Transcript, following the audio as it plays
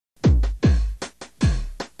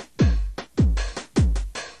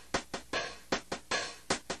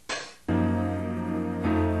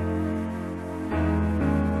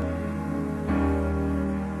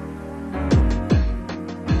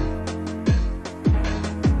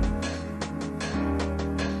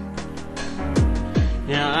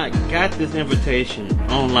I got this invitation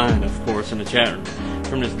online, of course, in the chat room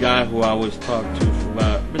from this guy who I always talk to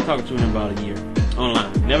been talking to him about a year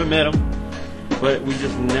online. Never met him, but we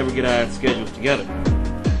just never get our schedules together.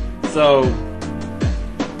 So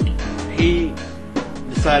he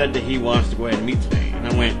decided that he wants to go ahead and meet today, and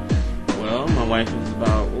I went, well, my wife is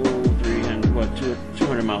about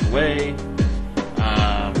 200 miles away.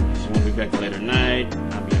 She won't be back till later tonight.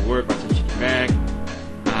 I'll be at work by the time she gets back.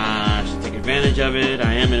 I should take advantage of it.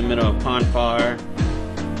 I am in the middle of pond fire.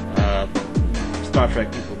 Star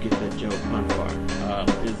Trek people get that joke, pond fire.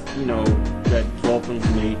 It's, that Vulcans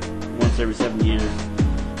mate once every 7 years,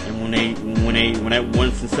 and when that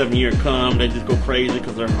once in 7 year come, they just go crazy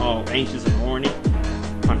because they're all anxious and horny.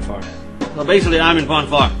 Pond fire. So basically, I'm in pond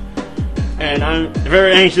fire, and I'm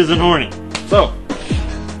very anxious and horny. So,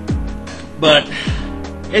 but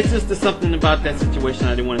it's just something about that situation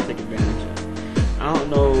I didn't want to take advantage of. I don't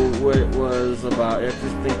know what it was about. I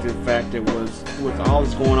just think the fact that with all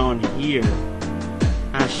that's going on here,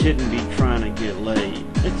 I shouldn't be trying to get laid.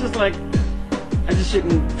 It's just like, I just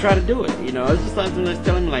shouldn't try to do it. It's just like something that's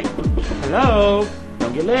telling me like, hello,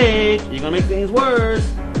 don't get laid. You're going to make things worse.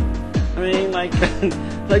 I mean, like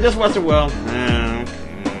just watch it. Well,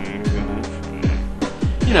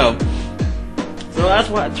 okay, So that's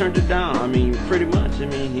why I turned it down. I mean, pretty much. I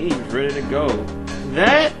mean, he's ready to go.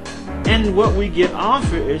 That and what we get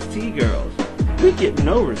offered as T-girls, we get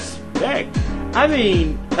no respect. I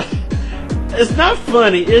mean, it's not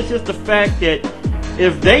funny. It's just the fact that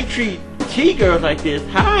if they treat T-girls like this,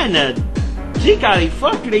 how in the G-golly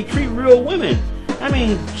fuck do they treat real women? I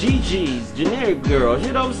mean, GGs, generic girls.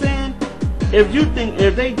 You know what I'm saying? If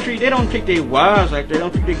they don't treat their wives like that, they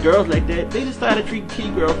don't treat their girls like that, they decide to treat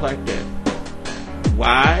T-girls like that.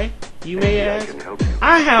 Why, you may ask?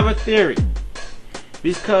 I have a theory.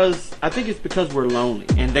 Because I think it's because we're lonely,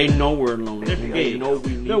 and they know we're lonely.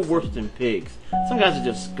 They're worse than pigs. Some guys are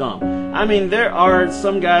just scum. I mean, there are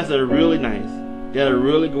some guys that are really nice, that'll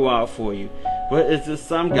really go out for you, but it's just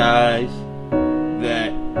some guys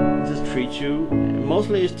that just treat you.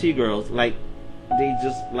 Mostly it's T-girls, like they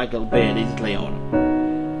just like a bed, they just lay on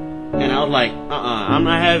them. And I was like, I'm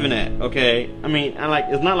not having that. Okay. I mean,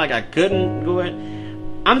 it's not like I couldn't go ahead.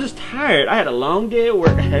 I'm just tired. I had a long day at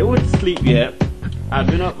work. I went to sleep yet. I've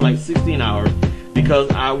been up like 16 hours because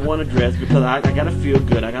I want to dress, because I gotta feel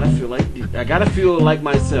good. I gotta feel like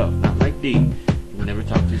myself, not like D. You never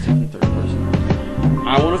talk to yourself in third person.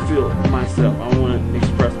 I want to feel myself. I want to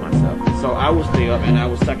express myself. So I will stay up and I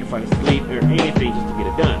will sacrifice sleep or anything just to get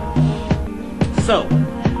it done. So,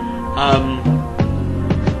 I'm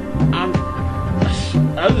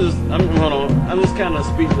just kind of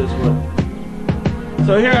speechless with.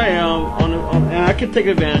 So here I am and I can take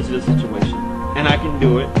advantage of the situation. And I can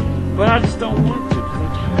do it, but I just don't want to because I'm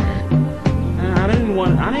tired. And I didn't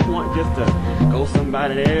want just to go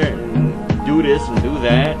somebody there and do this and do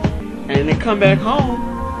that, and then come back home.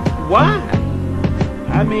 Why?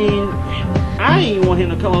 I mean, I didn't even want him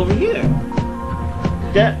to come over here.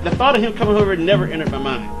 The thought of him coming over never entered my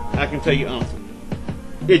mind. I can tell you honestly,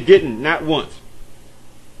 it didn't, not once.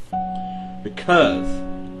 Because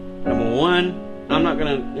number one, I'm not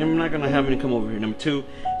gonna have him come over here. Number two,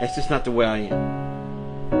 that's just not the way I am.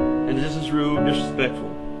 And this is rude, disrespectful.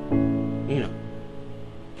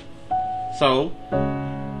 So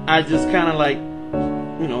I just kinda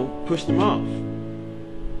pushed him off.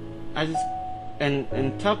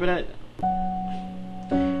 And top of that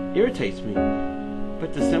irritates me.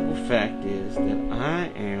 But the simple fact is that I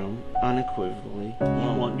am unequivocally,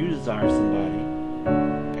 you desire somebody,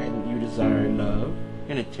 and you desire love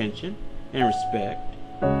and attention and respect,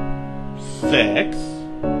 sex,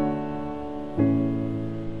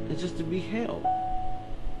 and just to be held.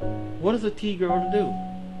 What is a T-girl to do?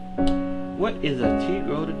 What is a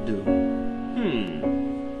T-girl to do?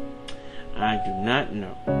 I do not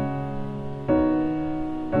know.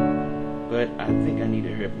 But I think I need to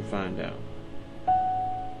hurry up and find out.